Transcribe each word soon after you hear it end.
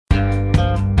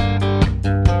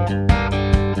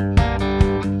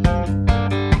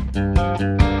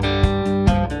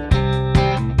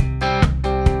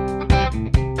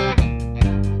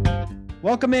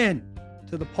Welcome in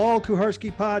to the Paul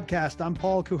Kuharsky podcast. I'm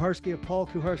Paul Kuharsky of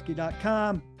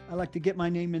paulkuharsky.com. I like to get my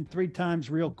name in 3 times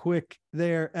real quick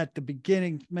there at the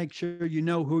beginning. Make sure you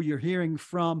know who you're hearing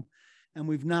from. And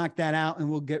we've knocked that out and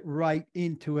we'll get right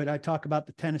into it. I talk about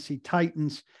the Tennessee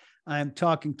Titans. I am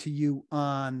talking to you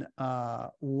on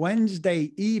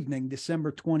Wednesday evening,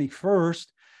 December 21st.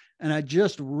 And I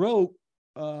just wrote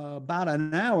about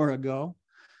an hour ago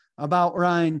about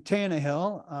Ryan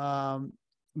Tannehill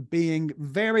being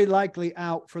very likely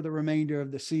out for the remainder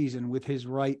of the season with his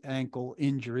right ankle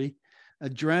injury.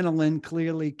 Adrenaline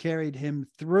clearly carried him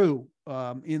through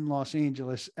in Los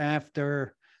Angeles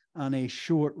after, on a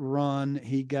short run,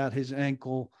 he got his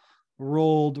ankle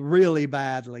rolled really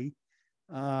badly.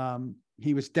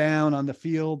 He was down on the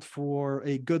field for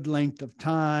a good length of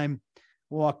time,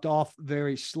 walked off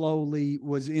very slowly,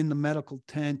 was in the medical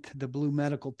tent, the blue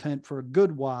medical tent, for a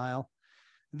good while,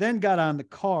 then got on the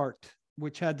cart,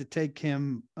 which had to take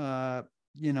him,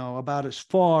 about as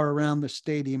far around the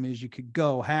stadium as you could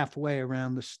go, halfway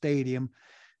around the stadium,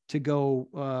 to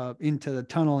go into the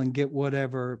tunnel and get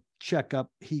whatever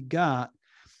checkup he got.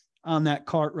 On that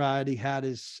cart ride, he had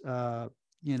his,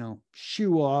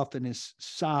 shoe off and his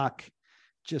sock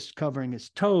just covering his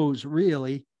toes,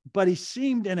 really. But he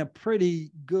seemed in a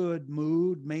pretty good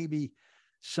mood, maybe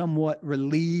somewhat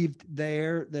relieved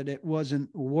there that it wasn't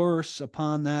worse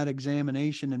upon that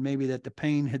examination, and maybe that the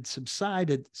pain had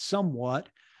subsided somewhat.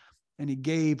 And he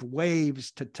gave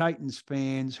waves to Titans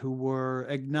fans who were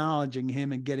acknowledging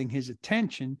him and getting his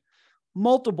attention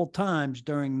multiple times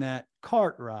during that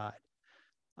cart ride.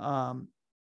 And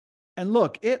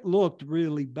look, it looked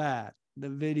really bad. The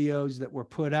videos that were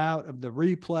put out of the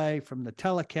replay from the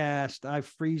telecast, I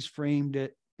freeze framed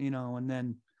it, and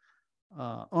then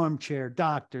armchair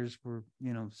doctors were,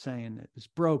 saying it was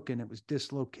broken, it was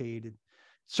dislocated.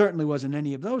 Certainly wasn't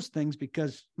any of those things,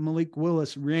 because Malik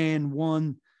Willis ran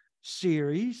one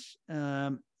series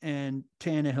and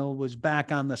Tannehill was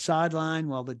back on the sideline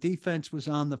while the defense was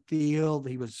on the field.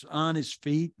 He was on his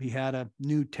feet. He had a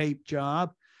new tape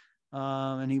job.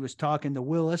 And he was talking to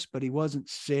Willis, but he wasn't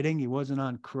sitting. He wasn't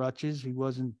on crutches. He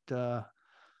wasn't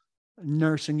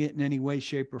nursing it in any way,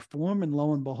 shape, or form. And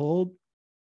lo and behold,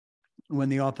 when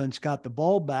the offense got the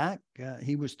ball back,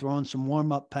 he was throwing some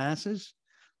warm-up passes,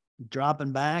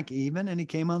 dropping back even, and he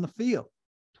came on the field,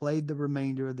 played the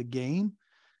remainder of the game,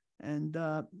 and,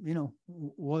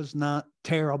 was not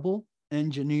terrible.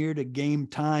 Engineered a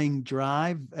game-tying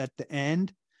drive at the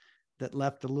end that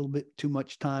left a little bit too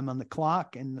much time on the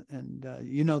clock. And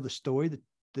the story, that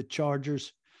the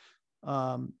Chargers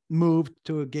moved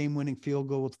to a game-winning field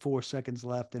goal with 4 seconds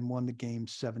left and won the game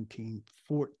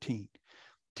 17-14.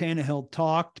 Tannehill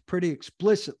talked pretty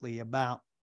explicitly about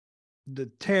the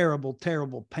terrible,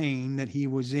 terrible pain that he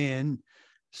was in,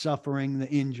 suffering the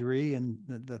injury, and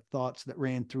the thoughts that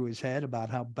ran through his head about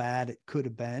how bad it could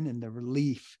have been, and the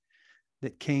relief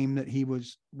that came that he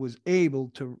was able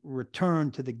to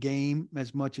return to the game,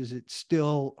 as much as it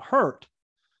still hurt.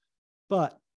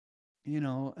 But,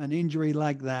 an injury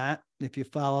like that, if you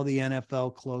follow the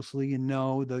NFL closely,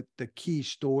 the key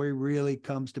story really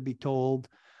comes to be told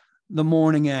the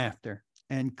morning after.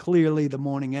 And clearly the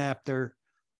morning after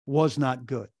was not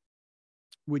good.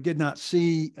 We did not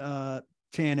see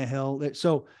Tannehill.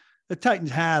 So the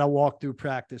Titans had a walkthrough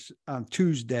practice on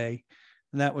Tuesday,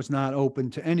 and that was not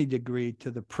open to any degree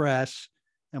to the press.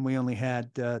 And we only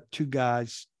had 2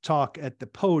 guys talk at the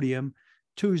podium.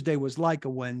 Tuesday was like a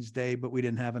Wednesday, but we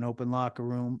didn't have an open locker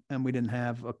room, and we didn't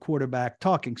have a quarterback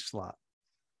talking slot.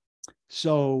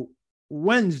 So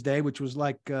Wednesday, which was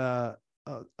like a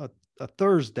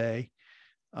Thursday,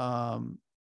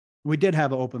 we did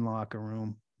have an open locker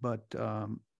room, but,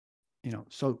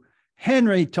 so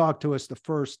Henry talked to us the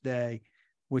first day,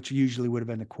 which usually would have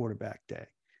been the quarterback day.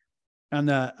 On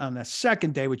the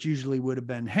second day, which usually would have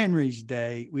been Henry's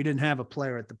day, we didn't have a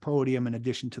player at the podium in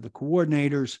addition to the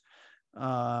coordinators.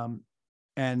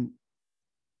 And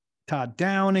Todd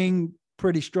Downing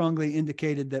pretty strongly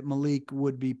indicated that Malik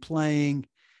would be playing,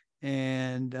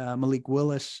 and Malik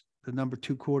Willis, the number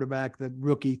 2 quarterback, the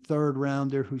rookie 3rd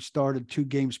rounder who started 2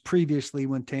 games previously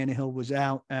when Tannehill was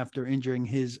out after injuring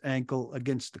his ankle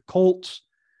against the Colts.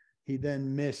 He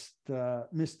then missed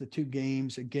the 2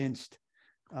 games against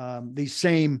these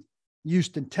same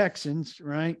Houston Texans,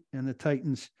 right? And the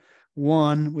Titans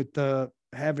won with the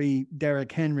heavy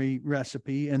Derrick Henry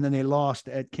recipe, and then they lost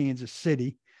at Kansas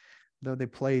City, though they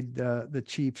played the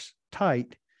Chiefs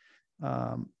tight.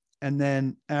 And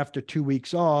then after 2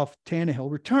 weeks off, Tannehill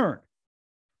returned,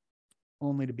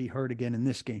 only to be hurt again in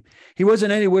this game. He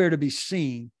wasn't anywhere to be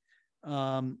seen.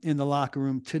 in the locker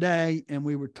room today, and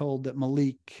we were told that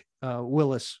Malik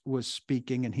Willis was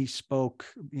speaking, and he spoke,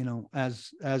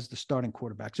 as the starting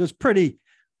quarterback. So it's pretty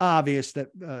obvious that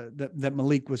that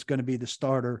Malik was going to be the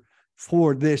starter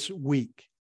for this week.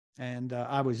 And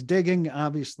I was digging,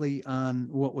 obviously, on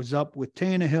what was up with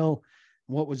Tannehill,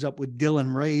 what was up with Dillon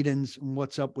Radunz, and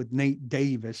what's up with Nate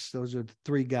Davis. Those are the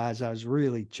three guys I was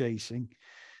really chasing,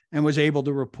 and was able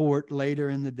to report later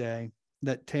in the day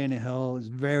that Tannehill is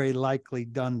very likely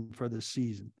done for the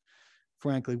season.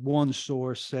 Frankly, one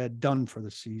source said done for the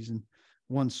season.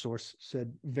 One source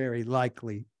said very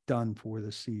likely done for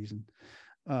the season.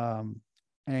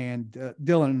 And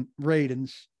Dillon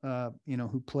Radunz,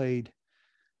 who played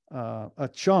a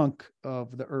chunk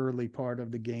of the early part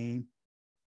of the game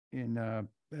in a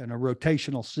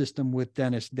rotational system with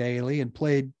Dennis Daly, and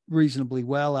played reasonably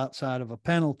well outside of a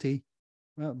penalty.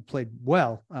 Played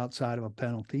well outside of a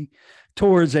penalty,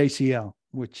 tore his ACL,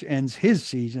 which ends his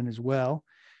season as well.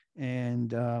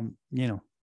 And,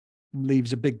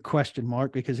 leaves a big question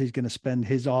mark, because he's going to spend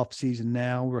his off season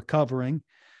now recovering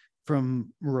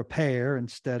from repair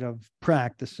instead of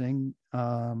practicing.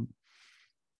 And,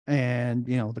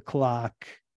 the clock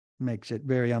makes it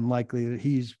very unlikely that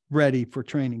he's ready for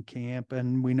training camp.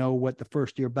 And we know what the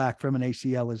first year back from an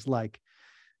ACL is like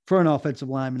for an offensive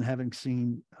lineman, having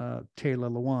seen Taylor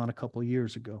Lewan a couple of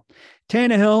years ago.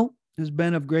 Tannehill has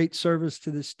been of great service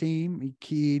to this team. He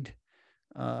keyed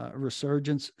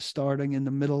resurgence starting in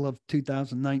the middle of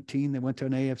 2019. They went to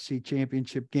an AFC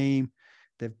championship game.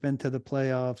 They've been to the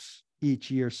playoffs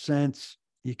each year since.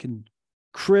 You can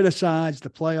criticize the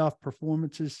playoff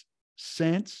performances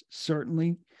since,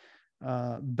 certainly.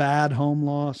 Bad home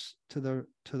loss to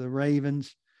the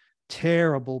Ravens.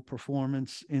 Terrible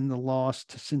performance in the loss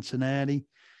to Cincinnati.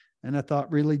 And I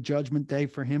thought really Judgment Day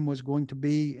for him was going to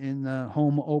be in the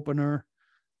home opener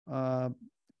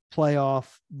playoff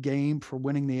game for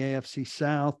winning the AFC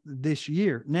South this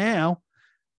year. Now,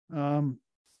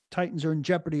 Titans are in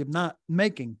jeopardy of not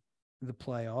making the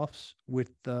playoffs, with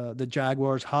the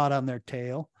Jaguars hot on their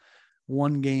tail,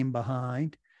 one game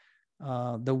behind.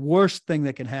 The worst thing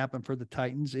that can happen for the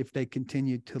Titans, if they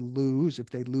continue to lose,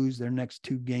 if they lose their next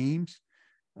two games,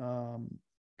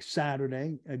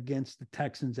 Saturday against the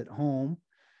Texans at home,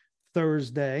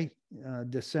 Thursday,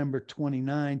 December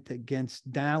 29th against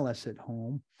Dallas at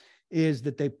home, is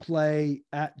that they play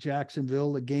at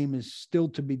Jacksonville. The game is still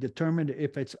to be determined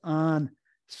if it's on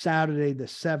Saturday the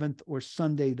 7th or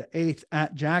Sunday the 8th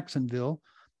at Jacksonville.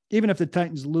 Even if the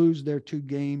Titans lose their two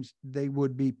games, they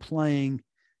would be playing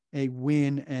a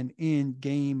win and in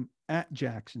game at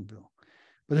Jacksonville.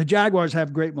 But the Jaguars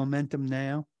have great momentum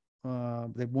now.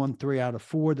 They've won 3 out of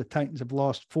 4. The Titans have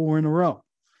lost 4 in a row.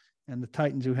 And the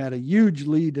Titans, who had a huge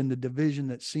lead in the division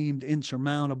that seemed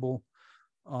insurmountable,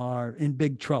 are in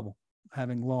big trouble,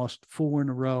 having lost 4 in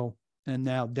a row and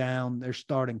now down their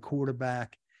starting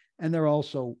quarterback. And they're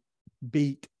also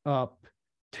beat up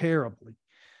terribly.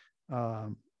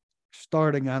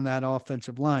 Starting on that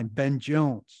offensive line, Ben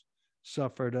Jones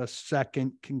suffered a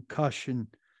second concussion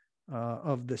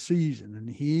of the season, and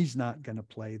he's not going to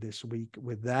play this week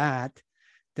with that.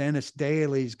 Dennis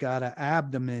Daly's got an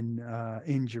abdomen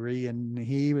injury, and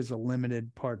he was a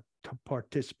limited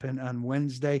participant on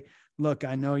Wednesday. Look,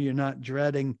 I know you're not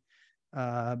dreading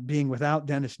being without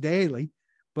Dennis Daly,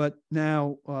 but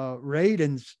now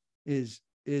Radunz is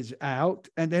out,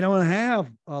 and they don't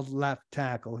have a left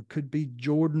tackle. It could be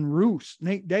Jordan Roos.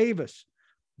 Nate Davis,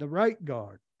 the right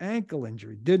guard, ankle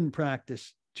injury, didn't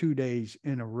practice 2 days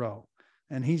in a row,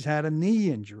 and he's had a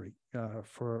knee injury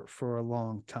for a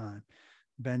long time.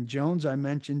 Ben Jones, I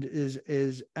mentioned,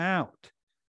 is out.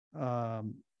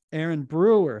 Aaron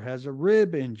Brewer has a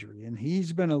rib injury, and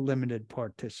he's been a limited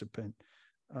participant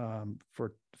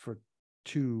for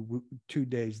 2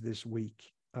 days this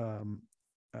week.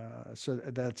 So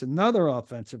that's another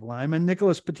offensive lineman.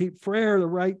 Nicholas Petit-Frere, the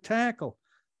right tackle,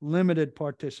 limited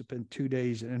participant 2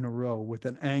 days in a row with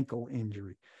an ankle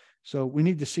injury. So we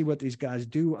need to see what these guys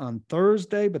do on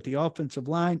Thursday. But the offensive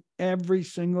line, every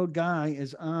single guy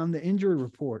is on the injury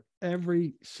report.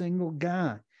 Every single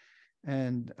guy.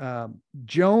 And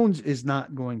Jones is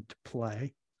not going to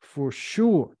play for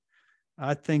sure.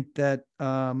 I think that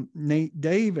Nate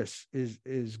Davis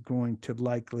is going to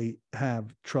likely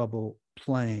have trouble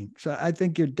playing. So I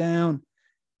think you're down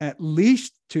at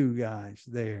least 2 guys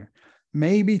there,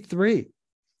 maybe 3.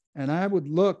 And I would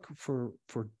look for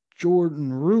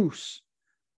Jordan Roos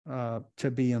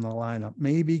to be in the lineup.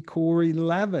 Maybe Corey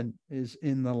Levin is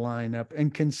in the lineup,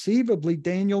 and conceivably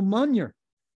Daniel Munyer,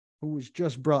 who was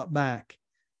just brought back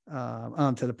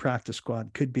onto the practice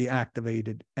squad, could be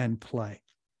activated and play.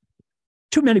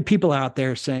 too many people out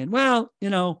there saying, well,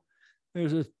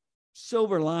 there's a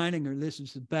silver lining, or this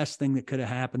is the best thing that could have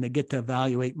happened. They get to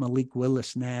evaluate Malik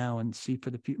Willis now and see for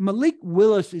the future. Malik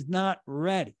Willis is not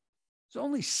ready. It's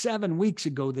only 7 weeks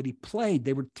ago that he played.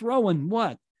 They were throwing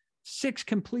 6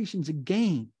 completions a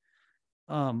game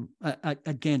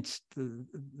against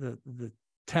the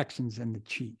Texans and the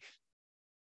Chiefs.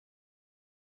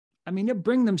 I mean, they'll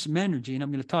bring them some energy, and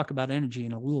I'm going to talk about energy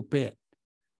in a little bit.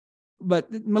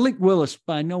 But Malik Willis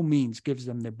by no means gives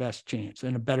them their best chance,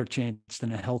 and a better chance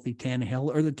than a healthy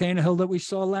Tannehill, or the Tannehill that we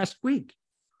saw last week,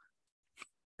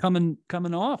 coming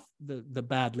off the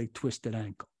badly twisted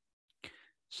ankle.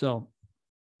 So,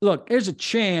 look, there's a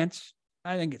chance.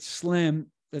 I think it's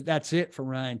slim that that's it for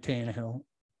Ryan Tannehill,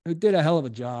 who did a hell of a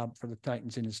job for the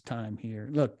Titans in his time here.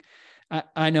 Look,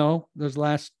 I know those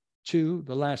last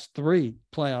 3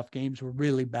 playoff games were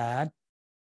really bad,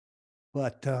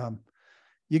 but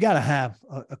you got to have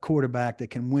a quarterback that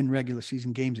can win regular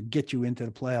season games and get you into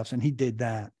the playoffs, and he did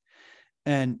that.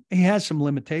 And he has some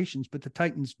limitations, but the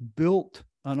Titans built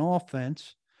an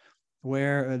offense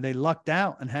where they lucked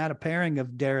out and had a pairing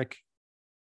of Derrick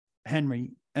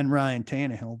Henry and Ryan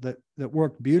Tannehill that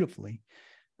worked beautifully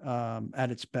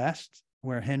at its best,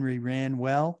 where Henry ran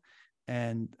well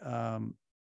and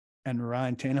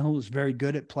Ryan Tannehill was very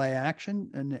good at play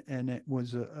action, and it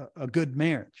was a good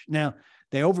marriage. Now,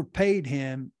 they overpaid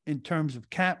him in terms of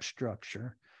cap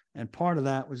structure, and part of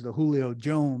that was the Julio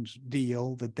Jones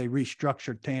deal that they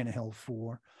restructured Tannehill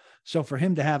for. So for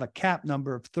him to have a cap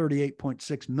number of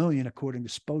 $38.6 million, according to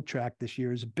Spotrac this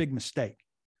year, is a big mistake.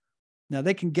 Now,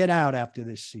 they can get out after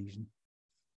this season,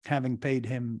 having paid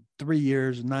him 3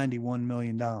 years, $91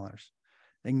 million.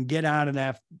 They can get out of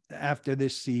that after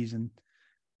this season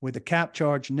with a cap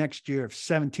charge next year of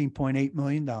 $17.8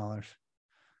 million.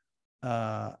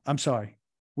 I'm sorry,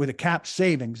 with a cap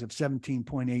savings of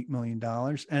 $17.8 million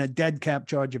and a dead cap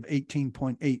charge of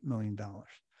 $18.8 million.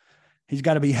 He's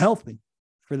got to be healthy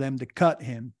for them to cut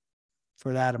him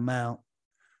for that amount,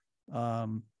 at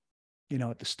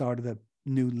the start of the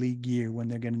new league year, when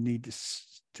they're going to need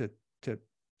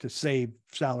to save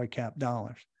salary cap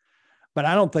dollars. But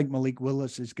I don't think Malik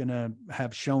Willis is going to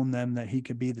have shown them that he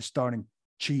could be the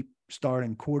cheap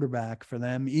starting quarterback for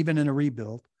them, even in a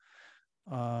rebuild.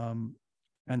 And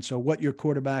so what your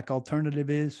quarterback alternative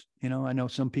is, I know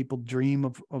some people dream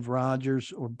of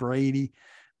Rodgers or Brady,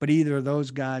 but either of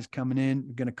those guys coming in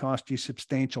are going to cost you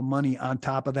substantial money on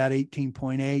top of that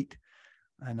 18.8.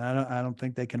 And I don't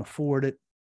think they can afford it.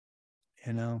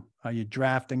 Are you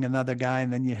drafting another guy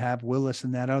and then you have Willis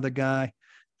and that other guy?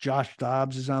 Josh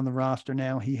Dobbs is on the roster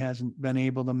now. He hasn't been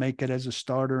able to make it as a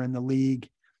starter in the league.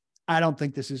 I don't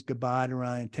think this is goodbye to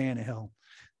Ryan Tannehill,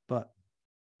 but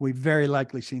we've very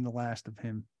likely seen the last of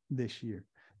him this year.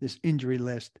 This injury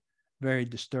list, very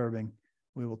disturbing.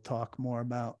 We will talk more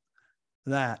about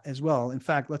that as well. In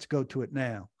fact, let's go to it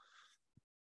now.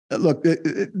 Look,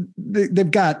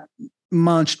 they've got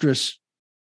monstrous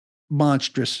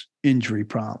injury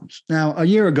problems. Now, a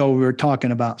year ago, we were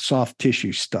talking about soft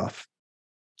tissue stuff,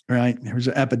 right? There was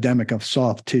an epidemic of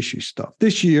soft tissue stuff.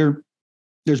 This year,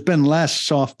 there's been less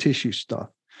soft tissue stuff.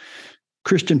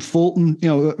 Christian Fulton,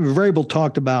 Vrabel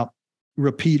talked about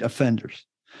repeat offenders.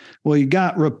 Well, you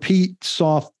got repeat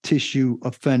soft tissue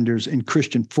offenders in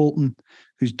Christian Fulton,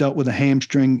 who's dealt with a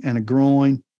hamstring and a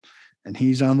groin, and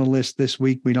he's on the list this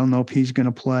week. We don't know if he's going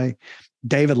to play.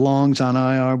 David Long's on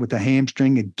IR with a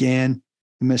hamstring again.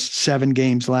 He missed 7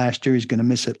 games last year. He's going to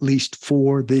miss at least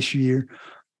 4 this year.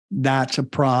 That's a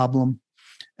problem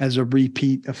as a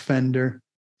repeat offender.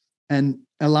 And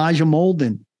Elijah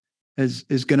Molden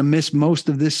is going to miss most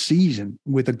of this season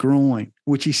with a groin,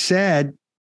 which he said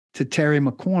to Terry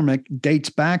McCormick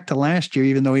dates back to last year.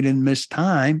 Even though he didn't miss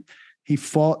time, he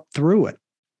fought through it.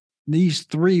 These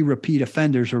 3 repeat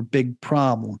offenders are a big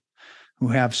problem who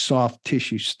have soft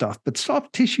tissue stuff. But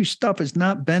soft tissue stuff has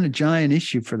not been a giant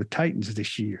issue for the Titans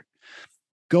this year.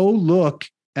 Go look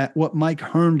at what Mike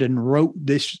Herndon wrote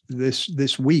this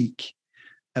week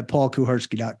at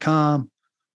paulkuharsky.com.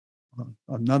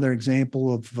 Another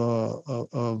example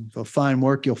of fine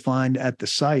work you'll find at the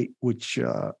site, which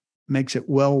makes it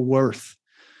well worth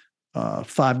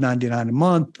 $5.99 a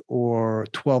month or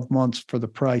 12 months for the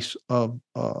price of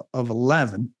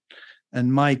 11.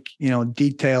 And Mike,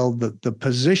 detailed the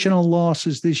positional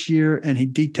losses this year, and he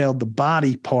detailed the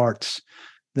body parts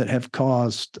that have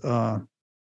caused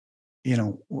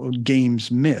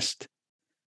games missed.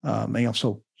 They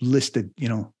also listed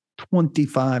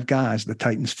 25 guys the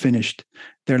Titans finished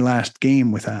their last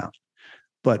game without.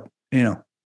 But,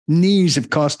 knees have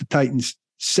cost the Titans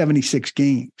 76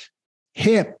 games.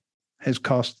 Hip has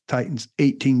cost the Titans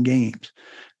 18 games.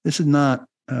 This is not,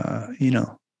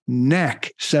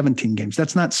 neck 17 games.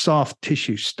 That's not soft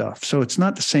tissue stuff. So it's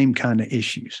not the same kind of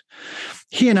issues.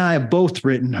 He and I have both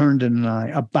written, Herndon and I,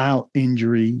 about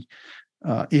injury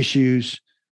issues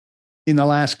in the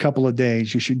last couple of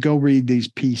days. You should go read these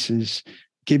pieces.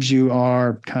 Gives you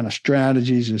our kind of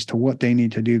strategies as to what they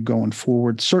need to do going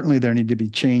forward. Certainly there need to be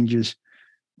changes.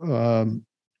 Maybe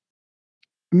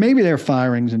there are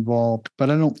firings involved, but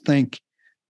I don't think,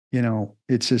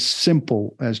 it's as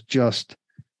simple as just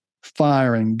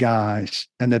firing guys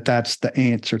and that's the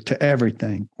answer to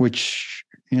everything, which,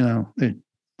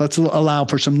 let's allow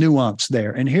for some nuance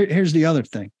there. And here's the other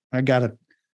thing. I got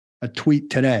a tweet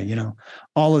today,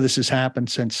 all of this has happened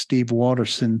since Steve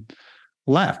Watterson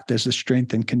left as the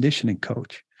strength and conditioning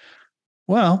coach.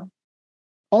 Well,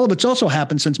 all of it's also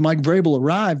happened since Mike Vrabel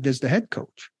arrived as the head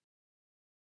coach.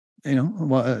 I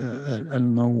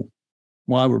don't know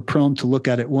why we're prone to look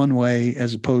at it one way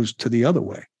as opposed to the other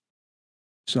way.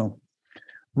 So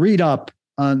read up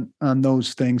on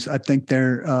those things. I think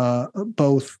they're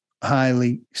both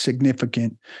highly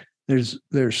significant. There's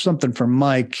something from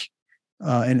Mike,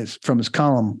 and it's from his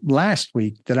column last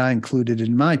week that I included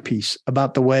in my piece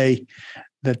about the way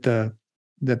that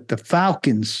the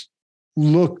Falcons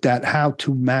looked at how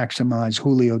to maximize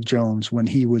Julio Jones when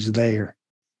he was there.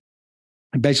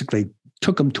 And basically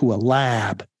took him to a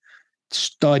lab,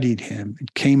 studied him,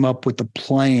 and came up with a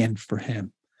plan for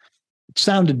him. It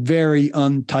sounded very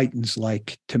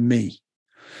un-Titans-like to me.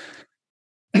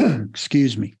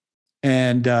 Excuse me.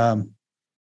 And I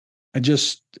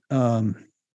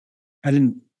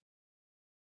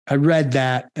read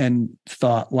that and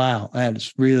thought, wow, that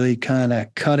is really kind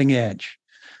of cutting edge.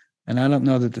 And I don't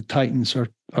know that the Titans are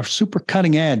super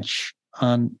cutting edge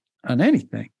on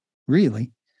anything,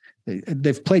 really.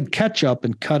 They've played catch up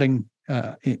and cutting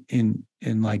in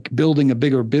like building a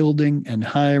bigger building and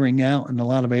hiring out in a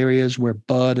lot of areas where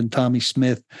Bud and Tommy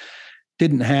Smith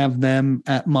didn't have them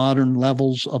at modern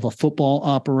levels of a football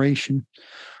operation.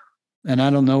 And I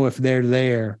don't know if they're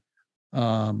there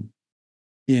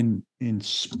in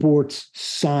sports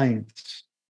science,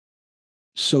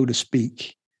 so to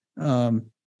speak.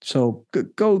 So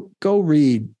go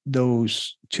read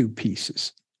those two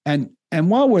pieces. And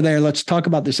while we're there, let's talk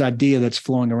about this idea that's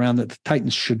flowing around that the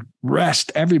Titans should rest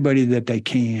everybody that they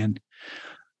can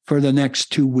for the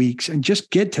next 2 weeks and just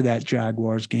get to that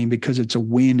Jaguars game because it's a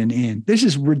win and in. This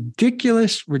is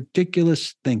ridiculous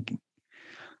thinking.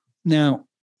 Now,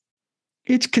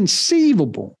 it's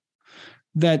conceivable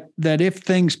that if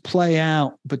things play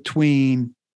out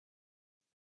between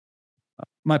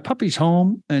my puppy's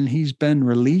home and he's been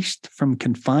released from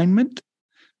confinement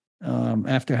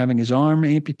after having his arm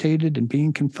amputated and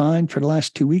being confined for the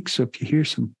last 2 weeks. So if you hear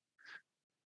some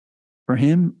for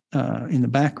him in the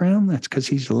background, that's because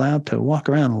he's allowed to walk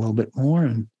around a little bit more,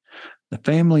 and the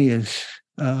family is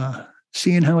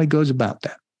seeing how he goes about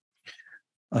that.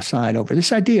 Aside over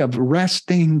this idea of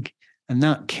resting and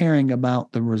not caring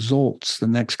about the results the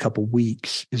next couple of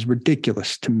weeks is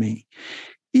ridiculous to me.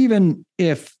 Even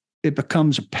if it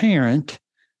becomes apparent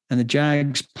and the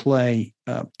Jags play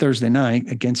Thursday night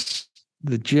against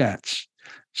the Jets.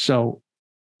 So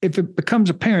if it becomes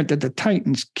apparent that the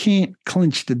Titans can't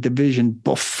clinch the division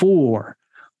before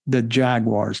the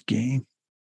Jaguars game,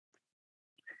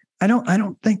 I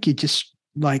don't think you just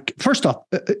first off,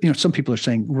 some people are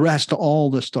saying rest all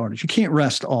the starters. You can't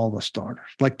rest all the starters.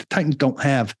 Like the Titans don't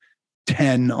have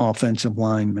 10 offensive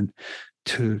linemen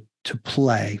to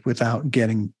play without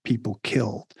getting people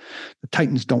killed. The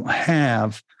Titans don't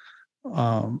have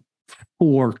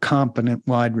 4 competent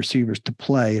wide receivers to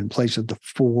play in place of the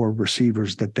 4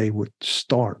 receivers that they would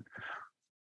start.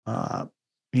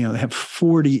 They have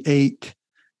 48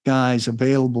 guys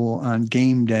available on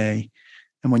game day.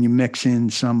 And when you mix in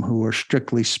some who are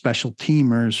strictly special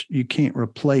teamers, you can't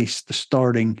replace the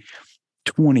starting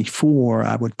 24,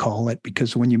 I would call it,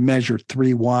 because when you measure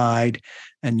 3 wide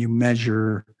and you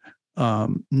measure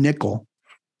nickel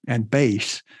and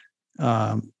base,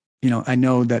 I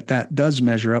know that does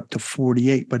measure up to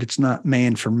 48, but it's not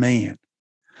man for man.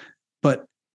 But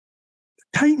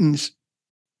Titans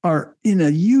are in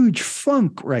a huge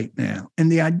funk right now.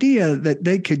 And the idea that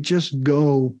they could just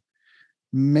go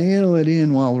mail it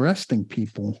in while resting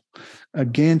people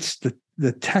against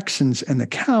the Texans and the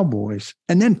Cowboys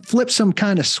and then flip some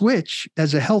kind of switch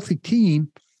as a healthy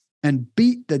team and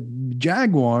beat the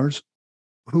Jaguars,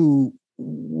 who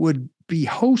would be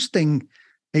hosting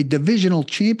a divisional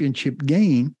championship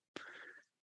game,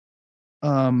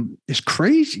 is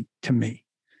crazy to me.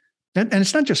 And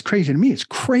it's not just crazy to me, it's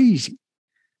crazy.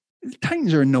 The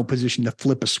Titans are in no position to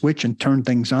flip a switch and turn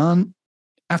things on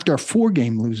after a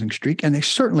 4-game losing streak, and they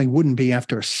certainly wouldn't be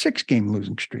after a 6-game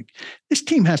losing streak. This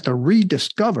team has to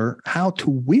rediscover how to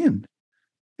win.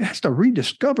 It has to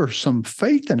rediscover some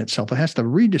faith in itself. It has to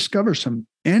rediscover some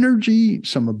energy,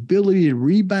 some ability to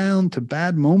rebound to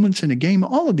bad moments in a game.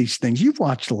 All of these things. You've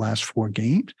watched the last 4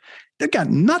 games. They've got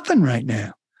nothing right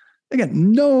now. They got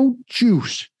no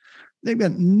juice. They've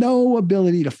got no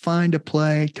ability to find a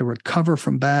play, to recover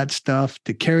from bad stuff,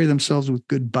 to carry themselves with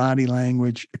good body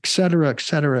language, et cetera, et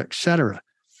cetera, et cetera.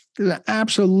 It's an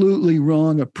absolutely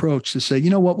wrong approach to say, you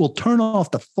know what, we'll turn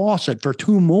off the faucet for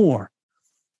 2 more,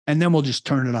 and then we'll just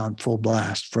turn it on full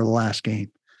blast for the last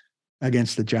game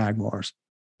against the Jaguars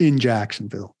in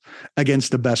Jacksonville, against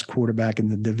the best quarterback in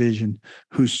the division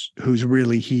who's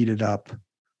really heated up.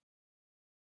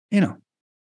 You know,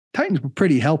 Titans were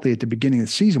pretty healthy at the beginning of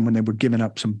the season when they were giving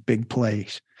up some big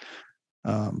plays.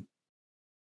 The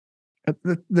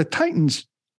Titans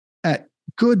at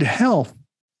good health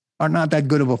are not that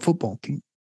good of a football team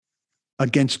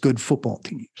against good football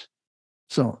teams.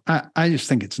 So I just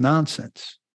think it's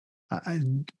nonsense. I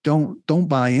don't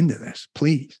buy into this,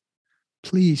 please.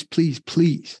 Please, please,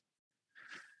 please.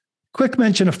 Quick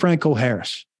mention of Franco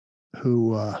Harris,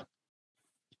 who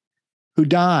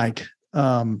died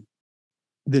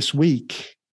this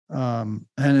week. And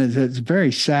it's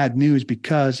very sad news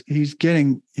because he's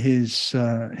getting his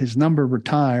number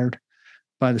retired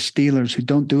by the Steelers, who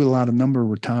don't do a lot of number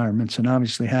retirements and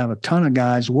obviously have a ton of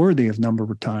guys worthy of number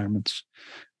retirements,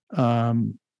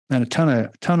 and a ton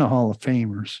of Hall of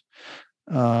Famers.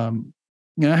 I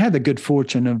had the good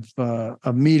fortune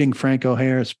of meeting Franco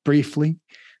Harris briefly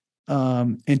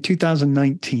in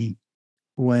 2019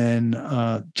 when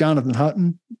Jonathan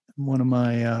Hutton, one of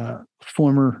my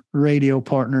former radio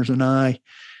partners, and I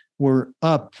were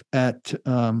up at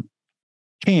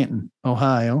Canton,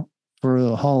 Ohio, for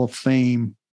the Hall of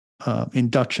Fame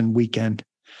induction weekend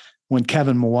when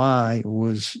Kevin Mawai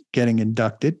was getting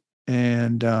inducted.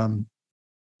 And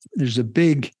there's a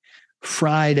big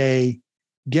Friday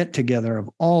get-together of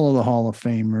all of the Hall of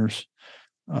Famers.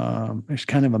 There's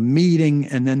kind of a meeting,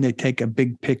 and then they take a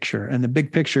big picture. And the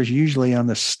big picture is usually on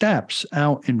the steps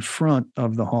out in front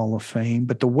of the Hall of Fame,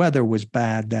 but the weather was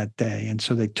bad that day, and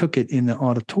so they took it in the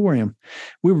auditorium.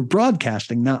 We were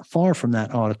broadcasting not far from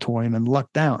that auditorium and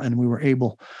lucked out, and we were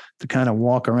able to kind of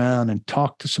walk around and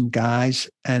talk to some guys.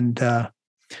 And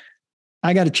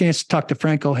I got a chance to talk to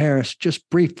Franco Harris just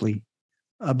briefly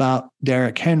about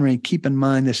Derrick Henry. Keep in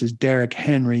mind, this is Derrick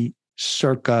Henry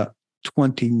circa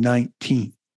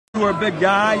 2019. You were a big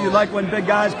guy. You like when big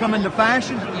guys come into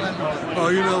fashion? Oh,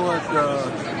 you know what?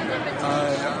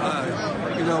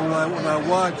 When I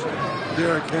watch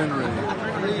Derrick Henry,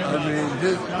 I mean,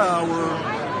 his power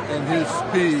and his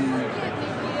speed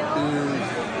is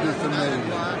just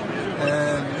amazing.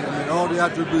 And I mean, all the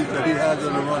attributes that he has as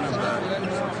a running back.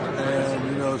 And,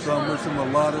 so I'm wishing him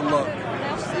a lot of luck,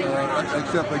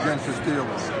 except against the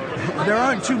Steelers. There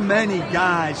aren't too many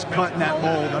guys cutting that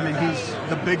mold. I mean, he's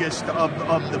the biggest of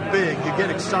the big. You get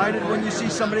excited when you see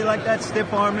somebody like that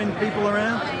stiff-arming people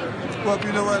around? Well,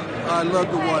 you know what? I love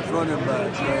to watch running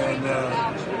backs,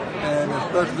 and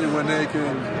especially when they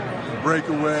can break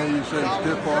away, you say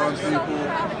stiff-arm people,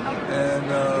 and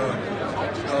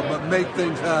but make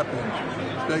things happen.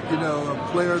 Like, a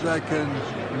player that can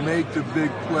make the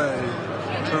big play,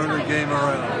 turn the game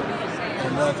around,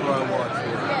 and that's what I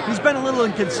watch. He's been a little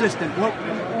inconsistent.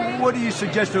 What do you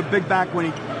suggest to a big back when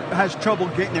he has trouble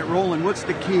getting it rolling? What's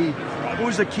the key? What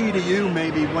was the key to you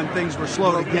maybe when things were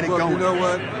slow to get it going? You know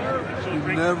what? You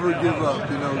never give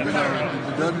up. It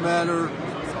doesn't matter.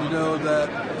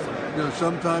 That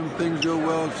sometimes things go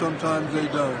well, sometimes they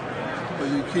don't. But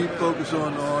you keep focusing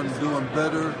on doing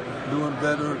better,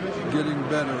 getting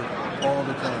better all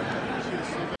the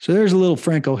time. So there's a little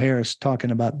Franco Harris talking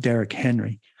about Derrick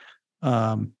Henry.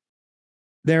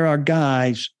 There are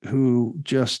guys who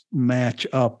just match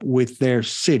up with their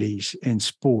cities in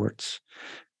sports.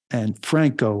 And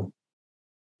Franco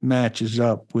matches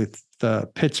up with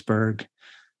Pittsburgh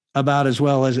about as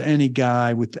well as any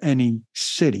guy with any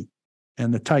city.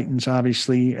 And the Titans,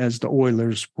 obviously, as the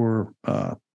Oilers, were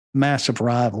massive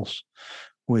rivals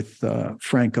with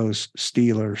Franco's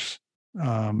Steelers.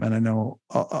 And I know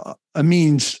it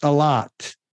means a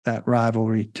lot, that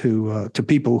rivalry, to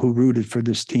people who rooted for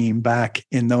this team back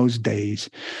in those days.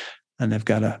 And they've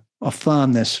got a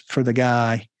fondness for the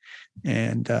guy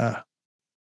and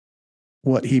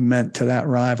what he meant to that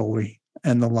rivalry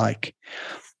and the like.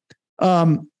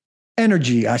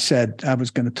 Energy, I said I was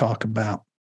going to talk about.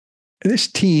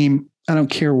 This team, I don't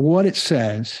care what it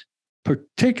says,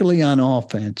 particularly on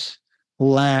offense,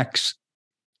 lacks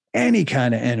any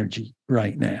kind of energy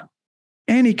right now.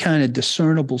 any kind of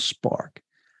discernible spark.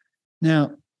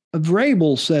 Now,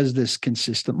 Vrabel says this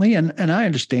consistently, and I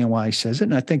understand why he says it,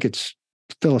 and I think it's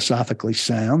philosophically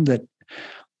sound that,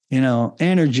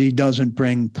 energy doesn't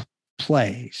bring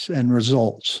plays and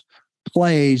results.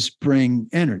 Plays bring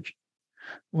energy.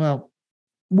 Well,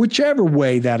 whichever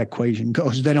way that equation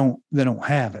goes, they don't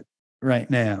have it right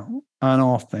now on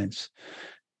offense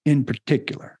in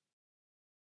particular.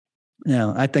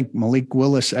 Now, I think Malik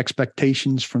Willis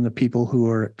expectations from the people who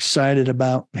are excited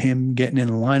about him getting in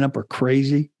the lineup are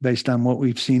crazy based on what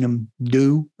we've seen him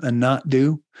do and not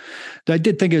do. I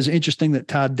did think it was interesting that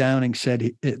Todd Downing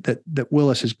said that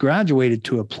Willis has graduated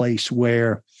to a place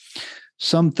where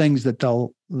some things that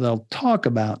they'll talk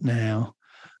about now,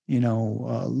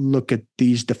 look at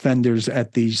these defenders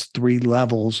at these three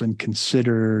levels and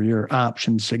consider your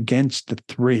options against the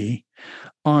three,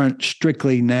 aren't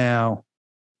strictly now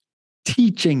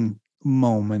teaching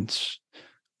moments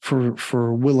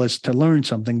for Willis to learn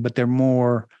something, but they're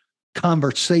more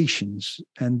conversations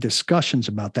and discussions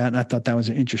about that. And I thought that was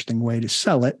an interesting way to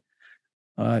sell it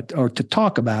or to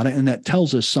talk about it. And that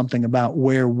tells us something about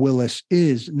where Willis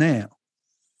is now.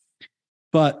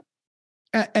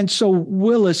 And so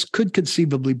Willis could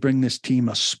conceivably bring this team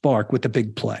a spark with a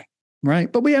big play,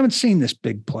 right? But we haven't seen this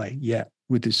big play yet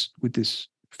with this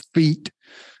feet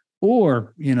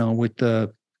or,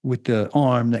 with the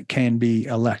arm that can be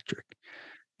electric.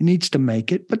 He needs to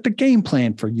make it. But the game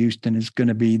plan for Houston is going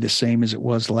to be the same as it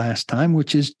was last time,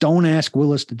 which is don't ask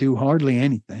Willis to do hardly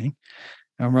anything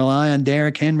and rely on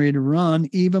Derrick Henry to run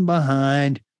even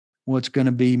behind what's going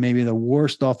to be maybe the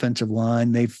worst offensive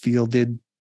line they've fielded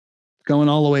going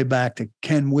all the way back to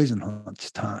Ken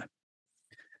Wisenhunt's time.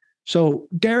 So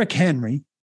Derrick Henry,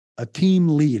 a team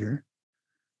leader,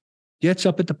 gets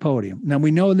up at the podium. Now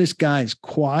we know this guy's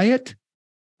quiet,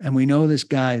 and we know this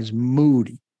guy is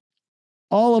moody.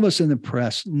 All of us in the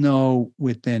press know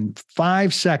within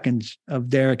 5 seconds of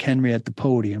Derrick Henry at the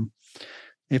podium,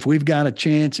 if we've got a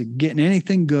chance at getting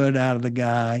anything good out of the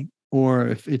guy, or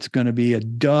if it's going to be a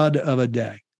dud of a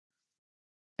day.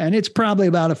 And it's probably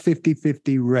about a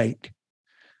 50-50 rate.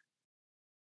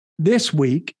 This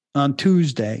week, on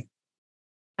Tuesday,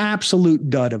 absolute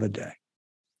dud of a day.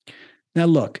 Now,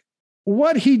 look,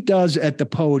 what he does at the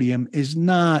podium is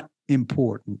not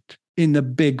important in the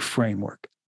big framework.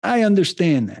 I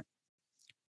understand that.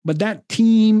 But that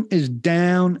team is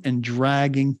down and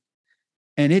dragging,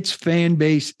 and its fan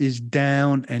base is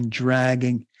down and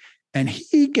dragging. And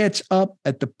he gets up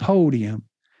at the podium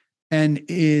and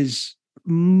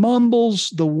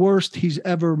mumbles the worst he's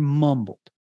ever mumbled,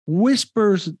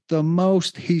 whispers the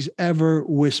most he's ever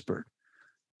whispered,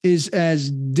 is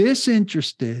as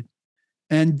disinterested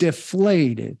and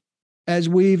deflated as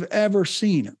we've ever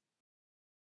seen him.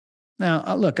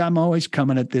 Now, look, I'm always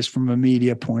coming at this from a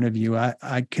media point of view.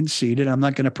 I concede it. I'm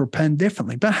not going to pretend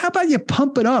differently. But how about you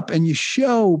pump it up and you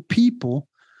show people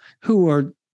who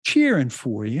are cheering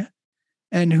for you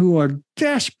and who are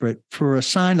desperate for a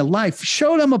sign of life,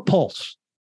 show them a pulse.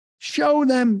 Show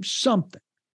them something.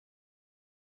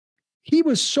 He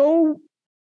was so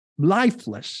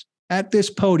lifeless at this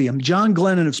podium. John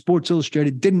Glennon of Sports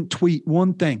Illustrated didn't tweet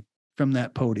one thing from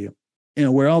that podium.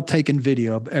 We're all taking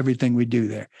video of everything we do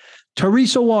there.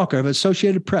 Teresa Walker of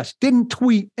Associated Press didn't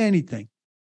tweet anything,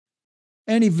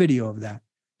 any video of that.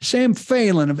 Sam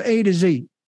Phelan of A to Z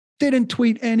didn't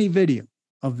tweet any video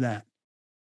of that.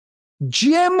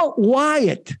 Jim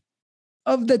Wyatt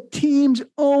of the team's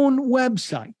own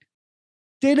website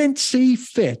didn't see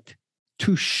fit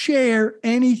to share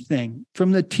anything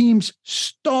from the team's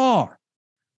star,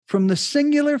 from the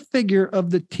singular figure of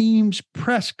the team's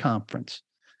press conference,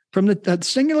 from the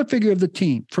singular figure of the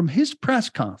team, from his press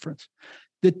conference.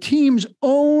 The team's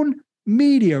own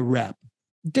media rep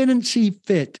didn't see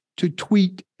fit to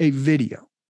tweet a video.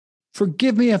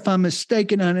 Forgive me if I'm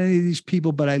mistaken on any of these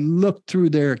people, but I looked through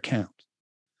their account.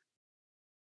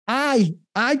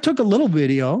 I took a little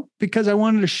video because I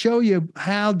wanted to show you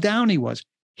how down he was.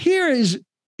 Here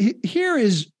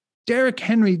is Derrick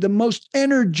Henry, the most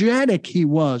energetic he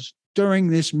was during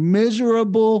this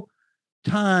miserable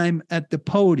time at the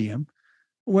podium,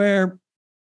 where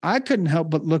I couldn't help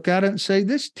but look at it and say,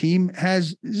 this team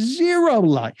has zero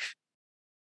life.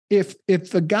 If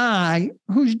the guy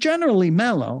who's generally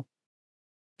mellow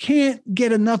can't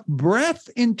get enough breath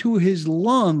into his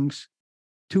lungs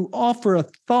to offer a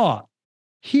thought,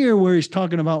 here where he's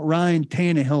talking about Ryan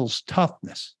Tannehill's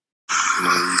toughness.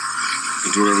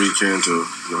 Do whatever you can to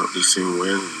help this team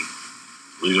win and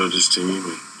lead up this team,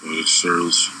 and it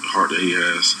shows the heart that he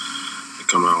has to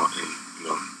come out and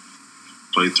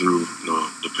play through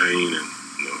the pain and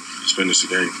just finish the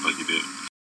game like he did.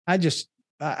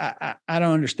 I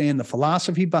don't understand the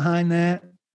philosophy behind that.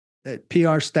 That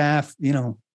PR staff,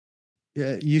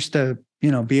 used to,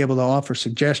 be able to offer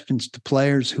suggestions to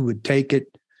players who would take it.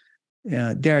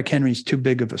 Derrick Henry's too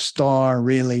big of a star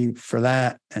really for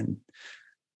that.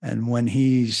 And when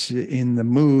he's in the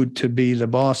mood to be the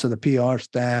boss of the PR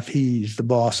staff, he's the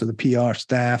boss of the PR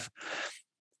staff.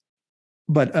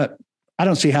 But I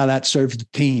don't see how that serves the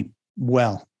team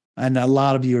well. And a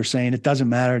lot of you are saying it doesn't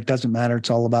matter. It doesn't matter. It's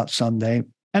all about Sunday.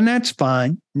 And that's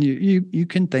fine. You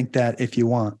can think that if you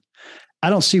want. I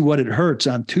don't see what it hurts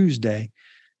on Tuesday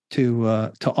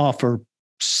to offer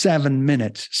 7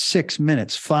 minutes, 6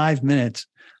 minutes, 5 minutes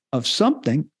of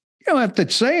something. You don't have to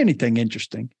say anything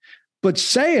interesting, but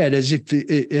say it as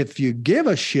if you give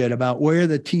a shit about where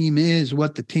the team is,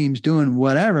 what the team's doing,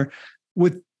 whatever,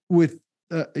 with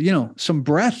some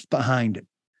breath behind it,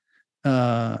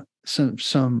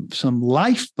 some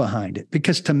life behind it.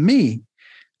 Because to me,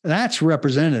 that's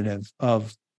representative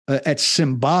of, it's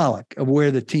symbolic of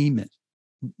where the team is.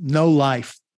 No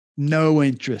life, no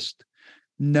interest,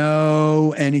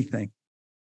 no anything.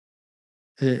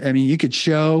 I mean, you could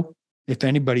show, if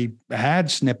anybody had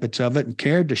snippets of it and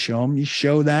cared to show them, you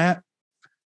show that.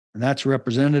 And that's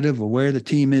representative of where the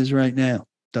team is right now.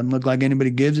 Doesn't look like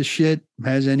anybody gives a shit,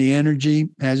 has any energy,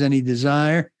 has any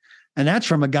desire. And that's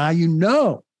from a guy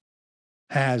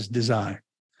has desire.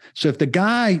 So if the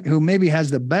guy who maybe has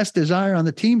the best desire on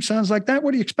the team sounds like that, what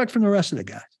do you expect from the rest of the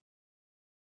guys?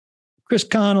 Chris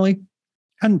Connolly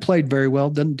hadn't played very well,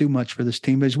 doesn't do much for this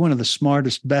team, but he's one of the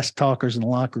smartest, best talkers in the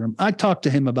locker room. I talked to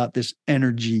him about this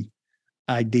energy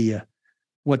idea,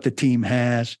 what the team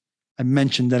has. I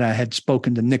mentioned that I had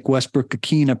spoken to Nick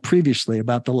Westbrook-Akina previously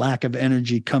about the lack of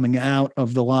energy coming out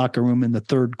of the locker room in the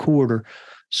third quarter.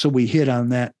 So we hit on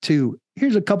that too.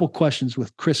 Here's a couple questions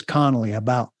with Chris Connolly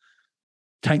about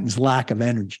Titans' lack of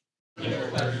energy.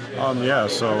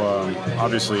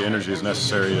 Obviously energy is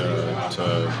necessary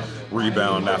to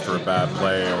rebound after a bad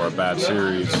play or a bad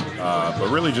series, but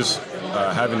really just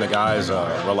having the guys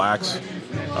relax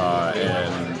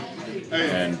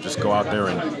and just go out there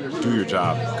and do your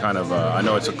job. I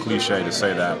know it's a cliche to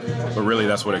say that, but really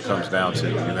that's what it comes down to.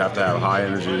 You have to have high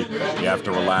energy, you have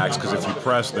to relax, because if you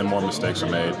press, then more mistakes are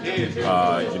made.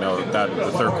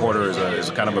 The third quarter is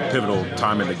kind of a pivotal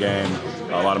time in the game.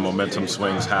 A lot of momentum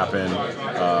swings happen,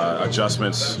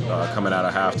 adjustments coming out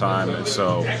of halftime, and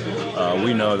so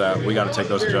we know that we got to take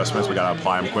those adjustments. We got to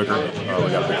apply them quicker. We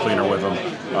got to be cleaner with them,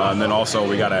 and then also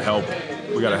we got to help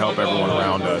everyone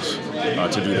around us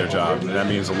to do their job. And that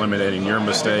means eliminating your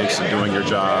mistakes and doing your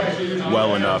job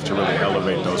well enough to really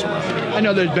elevate those around you. I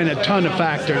know there's been a ton of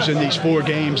factors in these 4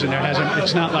 games, and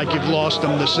it's not like you've lost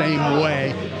them the same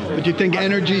way. But do you think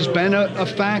energy's been a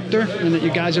factor, and that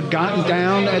you guys have gotten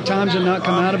down at times and not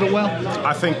come out of it well?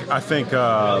 I think it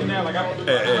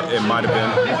might have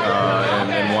been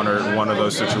in one of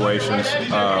those situations.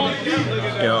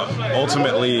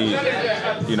 Ultimately,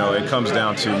 it comes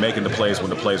down to making the plays when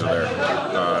the plays are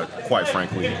there, quite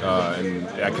frankly. And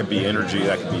that could be energy,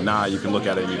 that could be not. You can look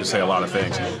at it and you can say a lot of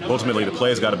things. Ultimately, the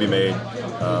plays got to be made.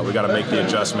 We got to make the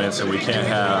adjustments, and we can't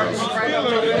have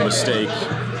a mistake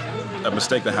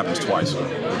that happens twice. We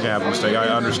can't have a mistake. I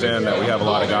understand that we have a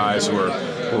lot of guys who are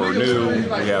new.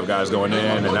 We have guys going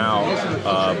in and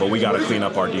out, but we got to clean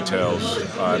up our details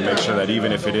and make sure that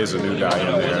even if it is a new guy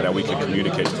in there, that we can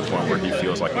communicate to the point where he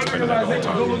feels like he's been in there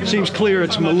the whole time. Seems clear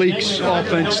it's Malik's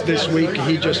offense this week.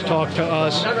 He just talked to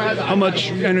us. How much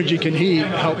energy can he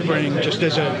help bring just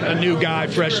as a new guy,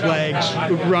 fresh legs,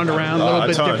 run around, a little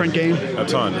bit different game? A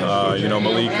ton.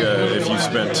 Malik, if you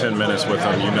spent 10 minutes with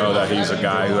him, you know that he's a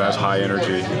guy who has high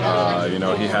energy.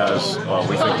 He has,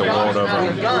 we think the world of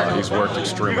him. He's worked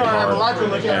extremely hard,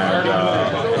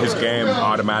 and his game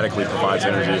automatically provides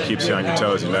energy. It keeps you on your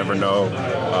toes. You never know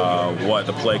what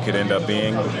the play could end up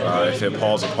being. If it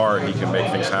falls apart, he can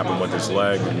make things happen with his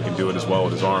leg, and he can do it as well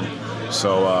with his arm.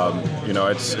 So,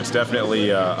 it's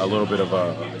definitely a little bit of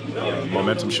a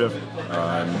momentum shift,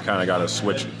 and you kind of got to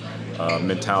switch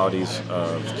mentalities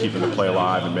of keeping the play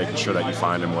alive and making sure that you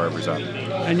find him wherever he's at.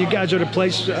 And you guys are at a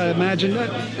place, imagine,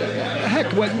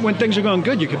 heck, when things are going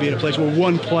good, you could be at a place where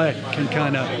one play can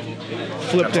kind of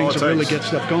flip things and really get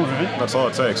stuff going, right? That's all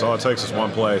it takes. All it takes is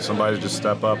one play. Somebody just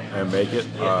step up and make it.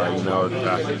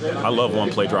 I love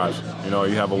one-play drives.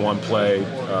 You have a one-play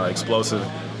explosive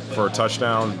for a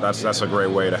touchdown. That's a great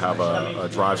way to have a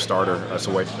drive starter. That's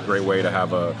a great way to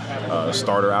have a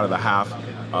starter out of the half.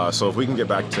 So if we can get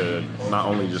back to not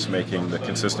only just making the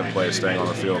consistent plays, staying on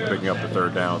the field, picking up the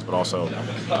third downs, but also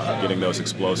getting those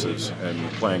explosives and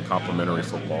playing complementary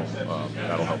football,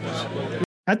 that'll help us.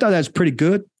 I thought that was pretty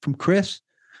good from Chris.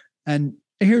 And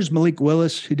Here's Malik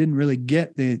Willis, who didn't really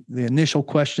get the initial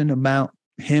question about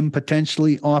him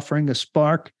potentially offering a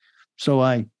spark. So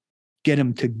I get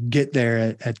him to get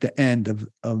there at the end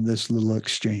of this little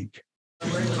exchange.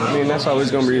 I mean, that's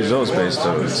always going to be results based,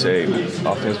 though. Say,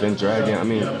 offense been dragging. I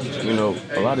mean, you know,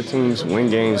 a lot of teams win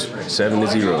games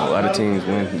 7-0. A lot of teams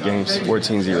win games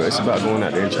 14-0. It's about going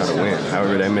out there and trying to win,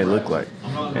 however that may look like.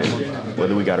 And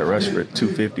whether we got to rush for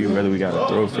 250 or whether we got to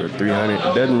throw for 300,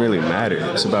 it doesn't really matter.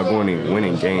 It's about going and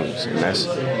winning games, and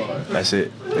that's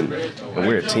it. And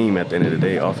we're a team at the end of the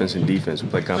day, offense and defense. We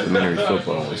play complementary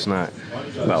football. It's not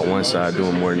about one side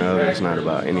doing more than the other. It's not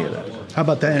about any of that. How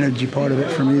about the energy part of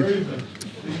it from you?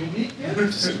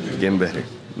 Just getting better,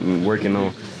 and working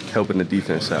on helping the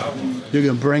defense out. You're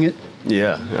going to bring it?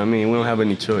 Yeah. I mean, we don't have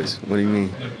any choice. What do you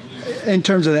mean? In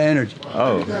terms of the energy.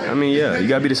 Oh, I mean, yeah. You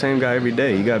got to be the same guy every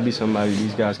day. You got to be somebody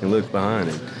these guys can look behind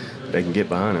and they can get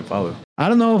behind and follow. I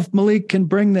don't know if Malik can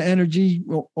bring the energy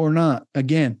or not.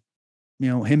 Again, you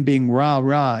know, him being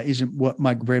rah-rah isn't what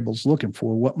Mike Vrabel's looking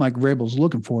for. What Mike Vrabel's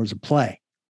looking for is a play.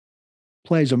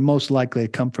 Plays are most likely to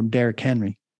come from Derrick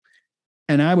Henry.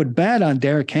 And I would bet on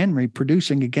Derrick Henry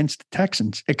producing against the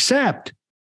Texans, except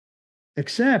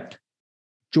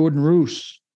Jordan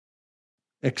Roos,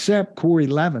 except Corey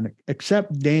Levin,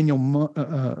 except Daniel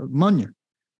Munyer,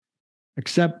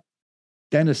 except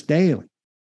Dennis Daly,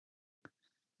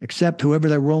 except whoever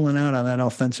they're rolling out on that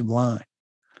offensive line.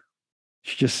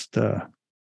 It's just,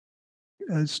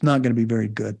 it's not going to be very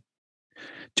good.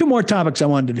 Two more topics I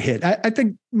wanted to hit. I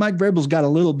think Mike Vrabel's got a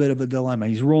little bit of a dilemma.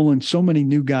 He's rolling so many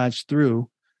new guys through,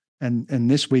 and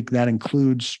this week that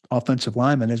includes offensive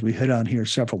linemen, as we hit on here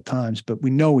several times. But we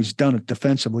know he's done it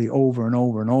defensively over and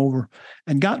over and over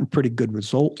and gotten pretty good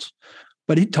results.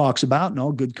 But he talks about, and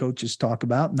all good coaches talk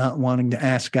about, not wanting to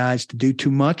ask guys to do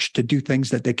too much, to do things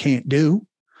that they can't do.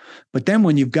 But then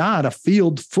when you've got a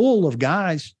field full of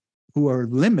guys who are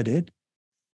limited,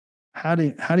 how do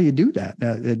you do that?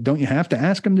 Don't you have to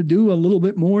ask them to do a little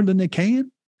bit more than they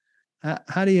can?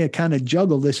 How do you kind of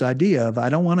juggle this idea of, I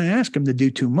don't want to ask them to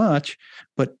do too much,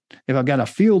 but if I've got a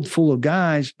field full of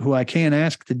guys who I can't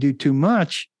ask to do too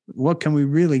much, what can we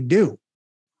really do?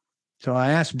 So I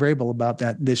asked Vrabel about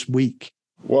that this week.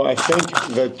 Well, I think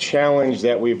the challenge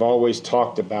that we've always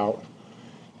talked about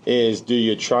is, do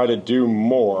you try to do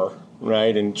more,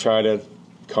 right, and try to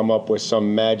come up with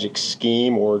some magic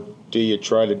scheme, or do you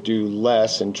try to do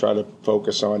less and try to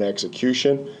focus on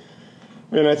execution?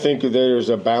 And I think there's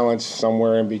a balance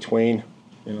somewhere in between.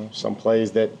 You know, some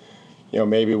plays that, you know,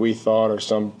 maybe we thought, or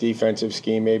some defensive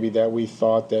scheme maybe that we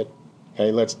thought that,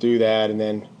 hey, let's do that, and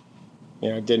then, you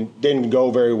know, it didn't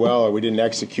go very well, or we didn't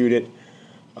execute it.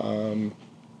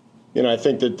 You know, I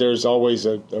think that there's always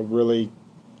a really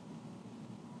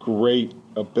great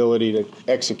ability to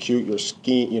execute your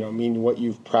scheme, you know, I mean, what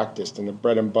you've practiced and the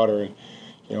bread and butter, and,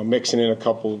 you know, mixing in a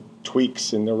couple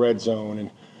tweaks in the red zone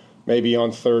and maybe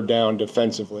on third down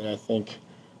defensively. I think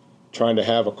trying to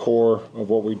have a core of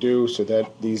what we do so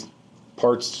that these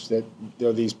parts that, you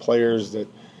know, these players that,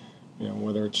 you know,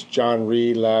 whether it's John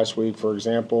Reed last week, for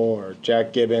example, or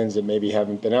Jack Gibbons that maybe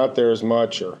haven't been out there as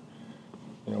much, or,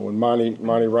 you know, when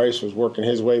Monty Rice was working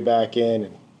his way back in,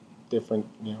 and different,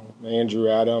 you know, Andrew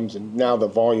Adams, and now the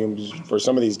volumes for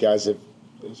some of these guys have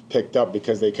picked up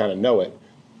because they kind of know it.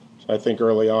 So I think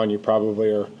early on you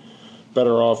probably are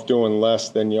better off doing less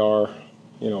than you are,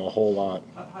 you know, a whole lot.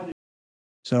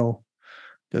 So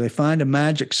do they find a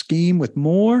magic scheme with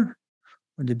more,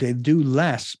 or did they do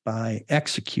less by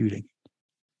executing?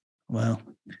 Well,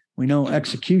 we know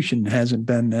execution hasn't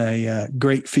been a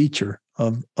great feature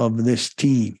of this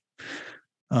team.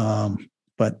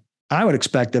 But I would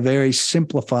expect a very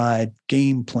simplified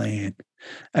game plan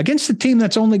against a team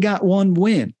that's only got one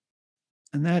win.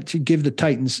 And that should give the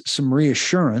Titans some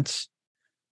reassurance.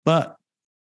 But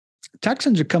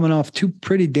Texans are coming off two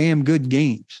pretty damn good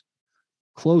games.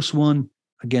 Close one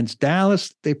against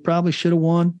Dallas, they probably should have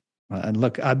won. And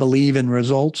look, I believe in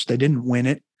results. They didn't win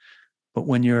it. But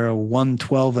when you're a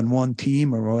 1-12-1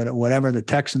 team, or whatever the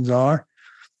Texans are,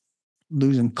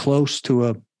 losing close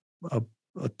to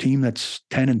a team that's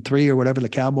 10-3 or whatever the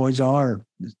Cowboys are,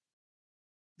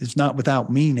 is not without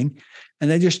meaning.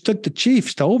 And they just took the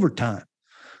Chiefs to overtime,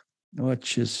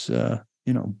 which is,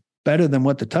 you know, better than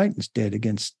what the Titans did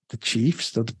against the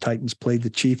Chiefs, though the Titans played the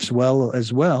Chiefs well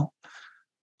as well.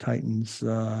 Titans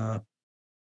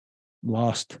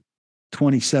lost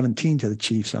 2017 to the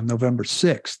Chiefs on November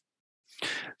 6th.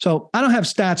 So I don't have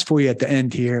stats for you at the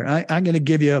end here. I'm going to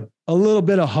give you a little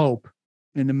bit of hope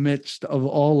in the midst of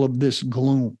all of this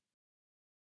gloom.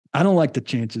 I don't like the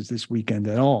chances this weekend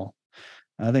at all.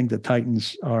 I think the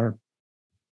Titans are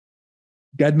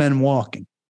dead men walking.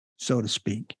 so to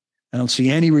speak. I don't see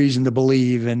any reason to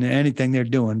believe in anything they're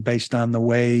doing based on the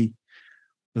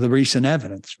recent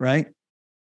evidence, right?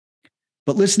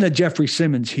 But listen to Jeffrey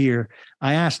Simmons here.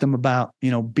 I asked him about,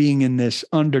 being in this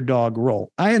underdog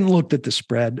role. I hadn't looked at the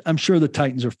spread. I'm sure the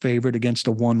Titans are favored against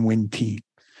a 1-win team,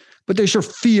 but they sure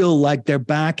feel like they're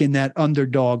back in that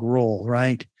underdog role,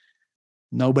 right?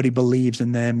 Nobody believes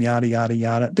in them, yada, yada,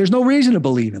 yada. There's no reason to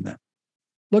believe in them.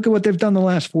 Look at what they've done the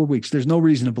last 4 weeks. There's no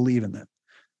reason to believe in them.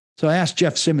 So I asked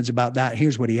Jeff Simmons about that.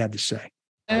 Here's what he had to say.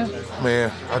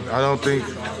 Man, I don't think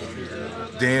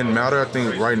Dan matter. I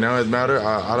think right now it matter.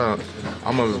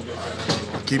 I'm gonna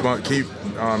keep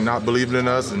not believing in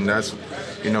us, and that's,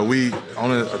 we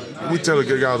tell the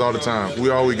good guys all the time, we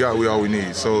all we got, we all we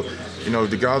need. So,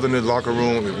 the guys in the locker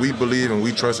room, if we believe and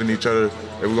we trust in each other,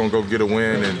 that we're gonna go get a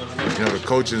win, and the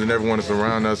coaches and everyone that's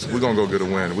around us, we're gonna go get a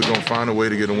win. We're gonna find a way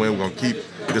to get a win. We're gonna keep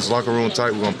this locker room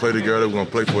tight. We're gonna play together. We're gonna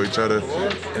play for each other,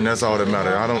 and that's all that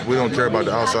matters. We don't care about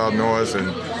the outside noise, and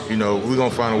we're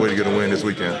gonna find a way to get a win this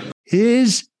weekend.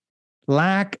 His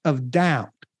lack of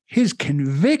doubt, his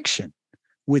conviction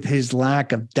with his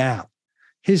lack of doubt,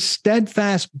 his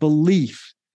steadfast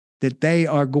belief that they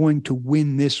are going to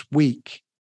win this week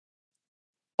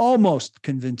almost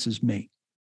convinces me.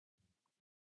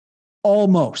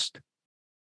 Almost.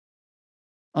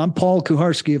 I'm Paul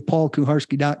Kuharsky of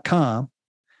paulkuharsky.com.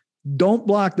 Don't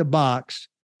block the box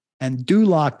and do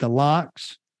lock the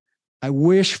locks. I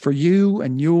wish for you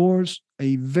and yours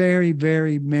a very,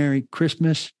 very Merry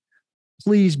Christmas.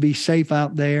 Please be safe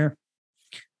out there,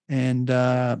 and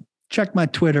check my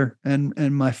Twitter and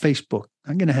my Facebook.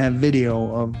 I'm going to have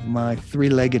video of my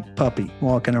 3-legged puppy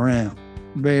walking around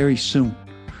very soon.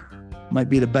 Might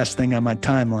be the best thing on my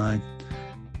timeline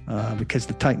because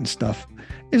the Titan stuff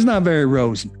is not very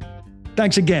rosy.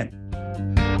 Thanks again.